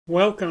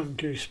Welcome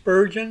to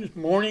Spurgeon's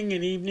Morning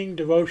and Evening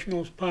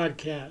Devotionals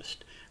Podcast.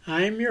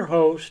 I am your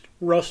host,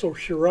 Russell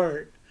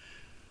Sherrard.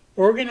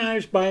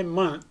 Organized by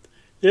month,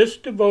 this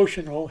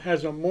devotional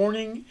has a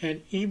morning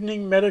and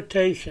evening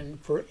meditation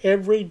for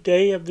every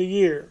day of the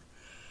year.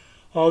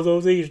 Although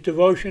these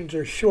devotions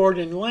are short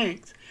in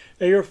length,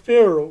 they are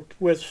filled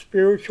with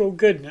spiritual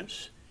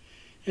goodness.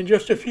 In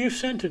just a few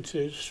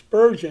sentences,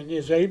 Spurgeon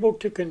is able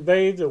to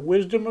convey the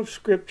wisdom of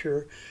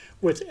Scripture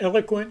with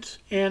eloquence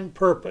and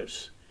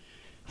purpose.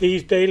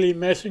 These daily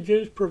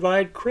messages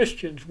provide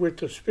Christians with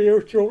the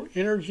spiritual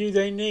energy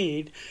they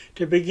need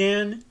to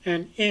begin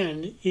and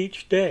end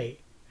each day.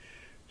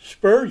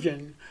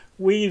 Spurgeon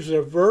weaves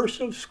a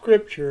verse of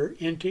Scripture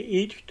into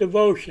each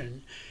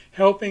devotion,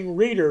 helping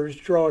readers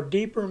draw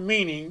deeper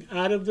meaning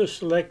out of the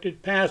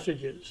selected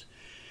passages.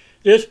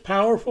 This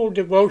powerful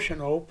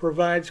devotional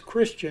provides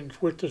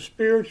Christians with the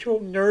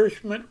spiritual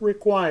nourishment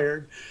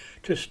required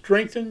to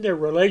strengthen their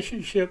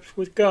relationships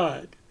with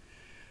God.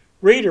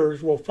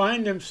 Readers will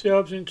find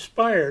themselves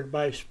inspired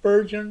by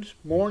Spurgeon's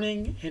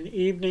morning and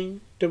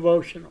evening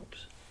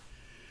devotionals.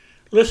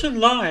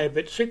 Listen live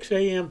at 6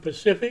 a.m.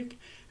 Pacific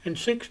and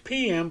 6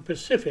 p.m.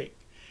 Pacific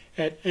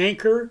at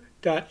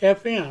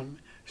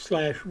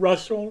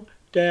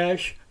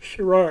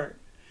anchor.fm/Russell-Sherrard.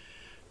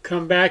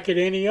 Come back at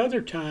any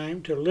other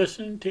time to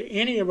listen to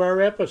any of our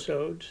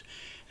episodes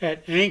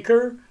at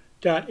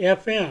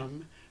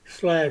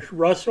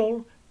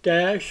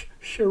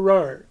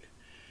anchor.fm/Russell-Sherrard.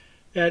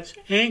 That's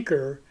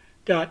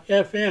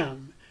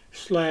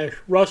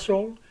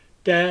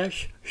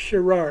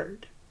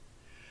anchor.fm/Russell-Sherrard.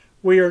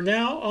 We are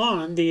now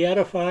on the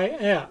Edify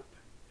app.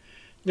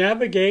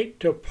 Navigate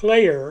to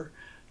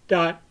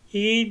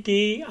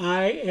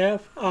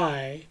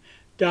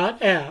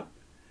player.edifi.app,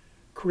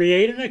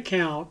 create an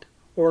account,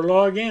 or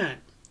log in.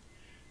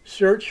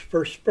 Search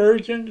for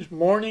Spurgeon's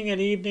Morning and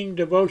Evening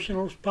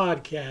Devotionals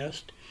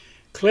Podcast,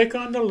 click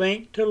on the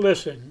link to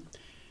listen,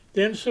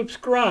 then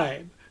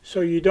subscribe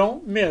so you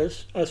don't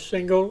miss a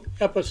single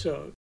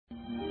episode.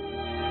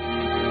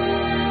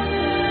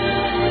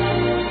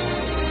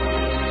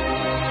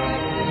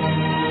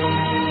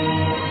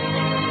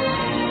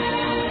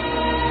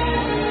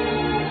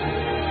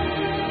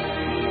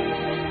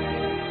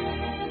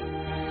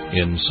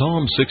 In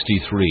Psalm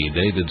 63,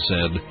 David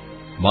said,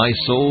 "My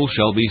soul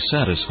shall be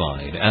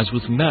satisfied as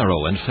with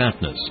marrow and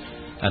fatness,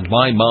 and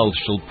my mouth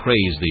shall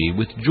praise thee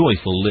with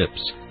joyful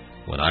lips,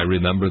 when I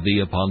remember thee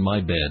upon my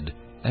bed,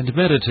 and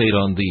meditate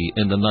on thee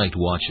in the night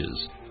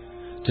watches."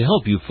 To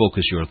help you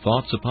focus your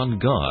thoughts upon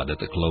God at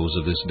the close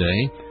of this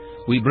day,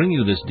 we bring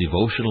you this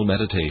devotional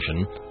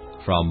meditation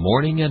from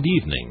Morning and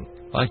Evening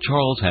by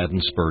Charles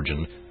Haddon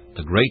Spurgeon,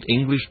 the great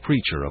English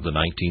preacher of the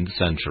 19th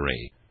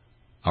century.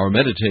 Our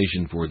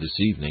meditation for this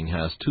evening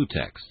has two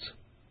texts.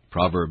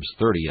 Proverbs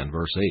 30 and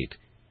verse 8,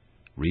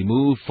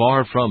 "Remove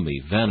far from me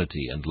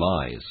vanity and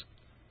lies."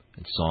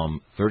 And Psalm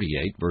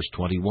 38, verse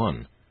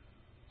 21,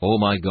 "O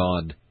my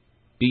God,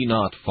 be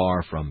not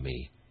far from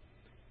me."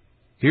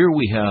 Here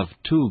we have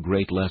two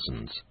great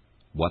lessons,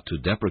 what to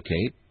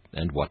deprecate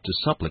and what to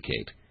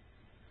supplicate.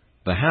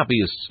 The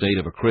happiest state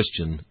of a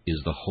Christian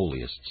is the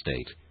holiest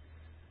state.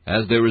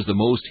 As there is the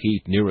most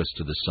heat nearest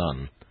to the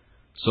sun,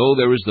 so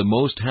there is the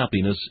most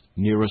happiness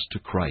nearest to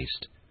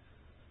Christ.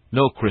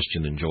 No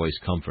Christian enjoys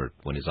comfort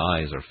when his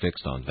eyes are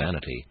fixed on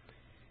vanity.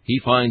 He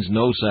finds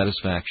no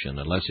satisfaction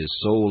unless his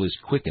soul is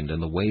quickened in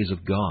the ways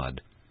of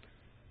God.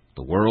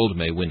 The world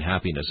may win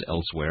happiness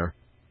elsewhere,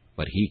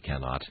 but he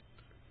cannot.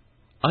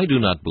 I do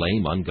not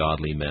blame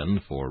ungodly men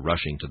for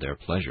rushing to their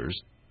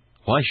pleasures.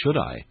 Why should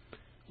I?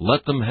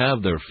 Let them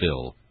have their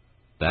fill.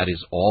 That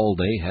is all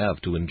they have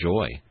to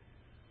enjoy.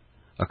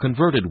 A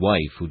converted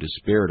wife who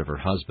despaired of her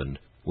husband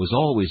was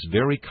always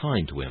very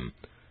kind to him,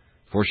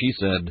 for she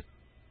said,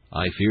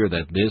 "I fear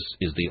that this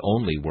is the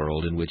only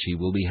world in which he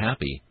will be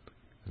happy,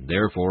 and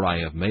therefore I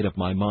have made up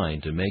my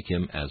mind to make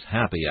him as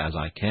happy as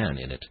I can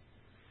in it."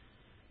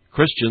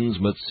 Christians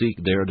must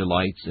seek their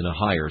delights in a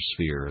higher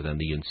sphere than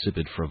the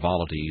insipid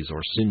frivolities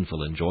or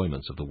sinful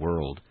enjoyments of the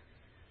world.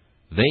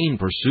 Vain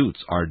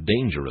pursuits are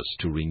dangerous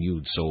to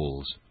renewed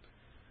souls.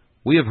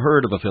 We have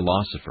heard of a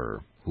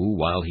philosopher who,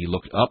 while he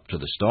looked up to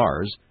the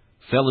stars,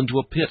 fell into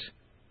a pit.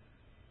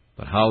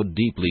 But how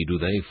deeply do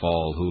they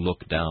fall who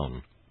look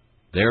down?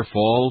 Their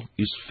fall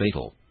is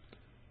fatal.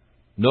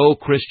 No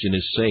Christian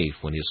is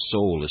safe when his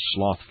soul is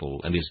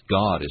slothful and his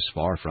God is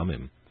far from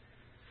him.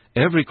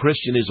 Every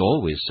Christian is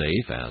always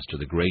safe as to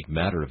the great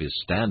matter of his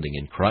standing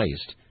in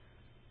Christ,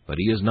 but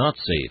he is not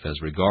safe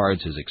as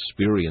regards his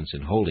experience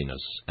in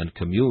holiness and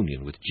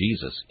communion with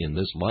Jesus in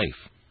this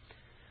life.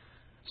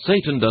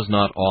 Satan does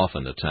not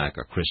often attack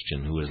a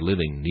Christian who is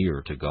living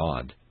near to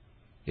God.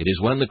 It is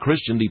when the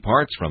Christian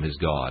departs from his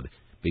God,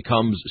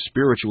 becomes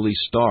spiritually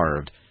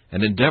starved,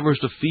 and endeavors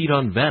to feed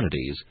on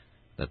vanities,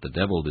 that the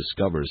devil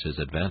discovers his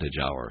advantage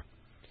hour.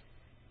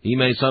 He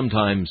may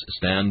sometimes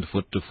stand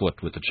foot to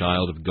foot with the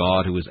child of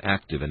God who is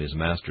active in his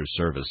Master's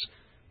service,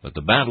 but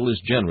the battle is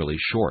generally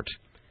short.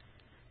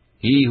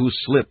 He who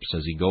slips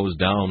as he goes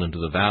down into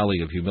the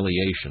valley of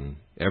humiliation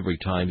every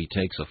time he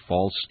takes a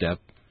false step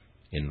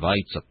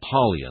invites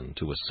Apollyon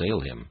to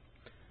assail him.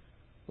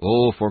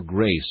 Oh, for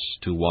grace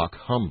to walk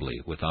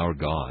humbly with our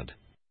God.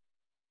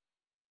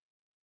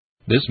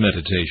 This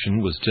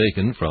meditation was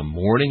taken from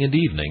Morning and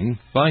Evening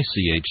by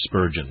C.H.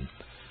 Spurgeon.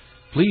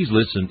 Please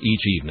listen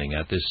each evening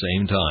at this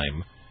same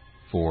time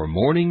for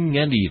Morning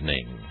and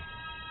Evening.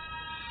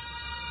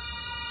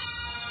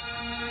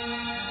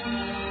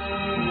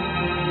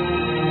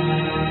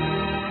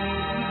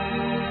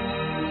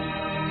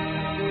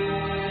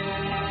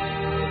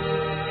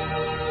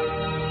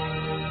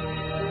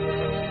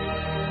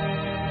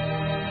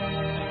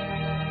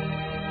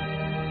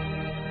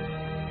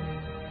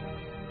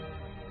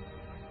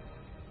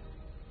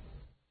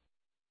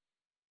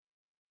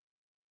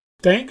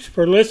 Thanks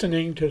for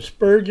listening to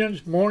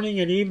Spurgeon's Morning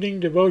and Evening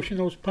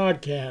Devotionals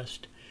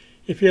podcast.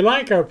 If you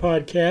like our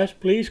podcast,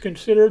 please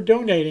consider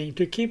donating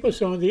to keep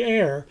us on the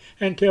air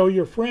and tell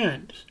your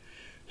friends.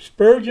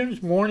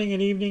 Spurgeon's Morning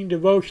and Evening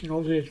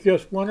Devotionals is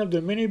just one of the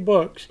many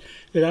books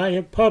that I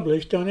have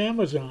published on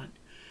Amazon.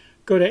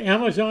 Go to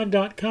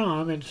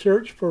Amazon.com and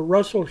search for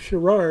Russell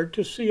Sherrard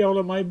to see all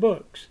of my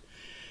books.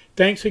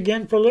 Thanks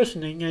again for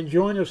listening, and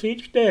join us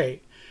each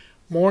day,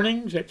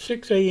 mornings at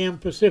 6 a.m.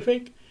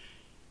 Pacific,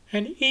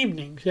 and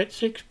evenings at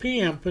 6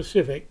 p.m.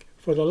 Pacific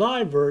for the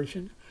live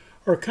version,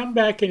 or come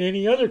back at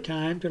any other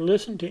time to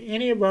listen to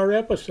any of our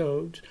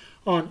episodes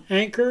on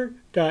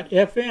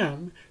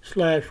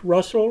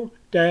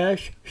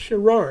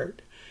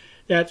anchor.fm/Russell-Sherrard.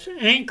 That's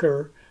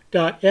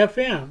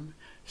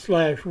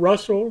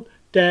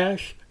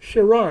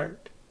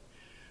anchor.fm/Russell-Sherrard.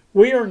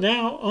 We are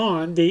now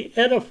on the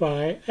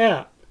Edify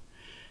app.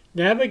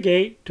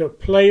 Navigate to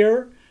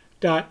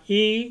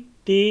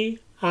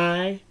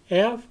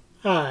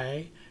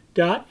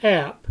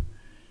player.edifi.app.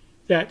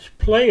 That's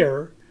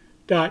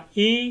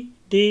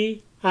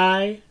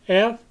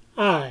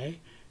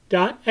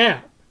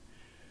player.edifi.app.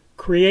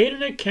 Create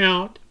an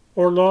account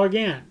or log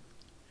in.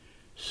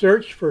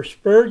 Search for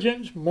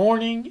Spurgeon's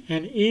Morning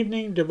and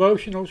Evening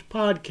Devotionals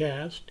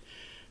podcast.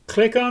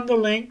 Click on the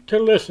link to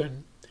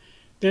listen,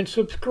 then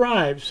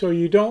subscribe so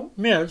you don't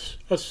miss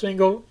a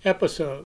single episode.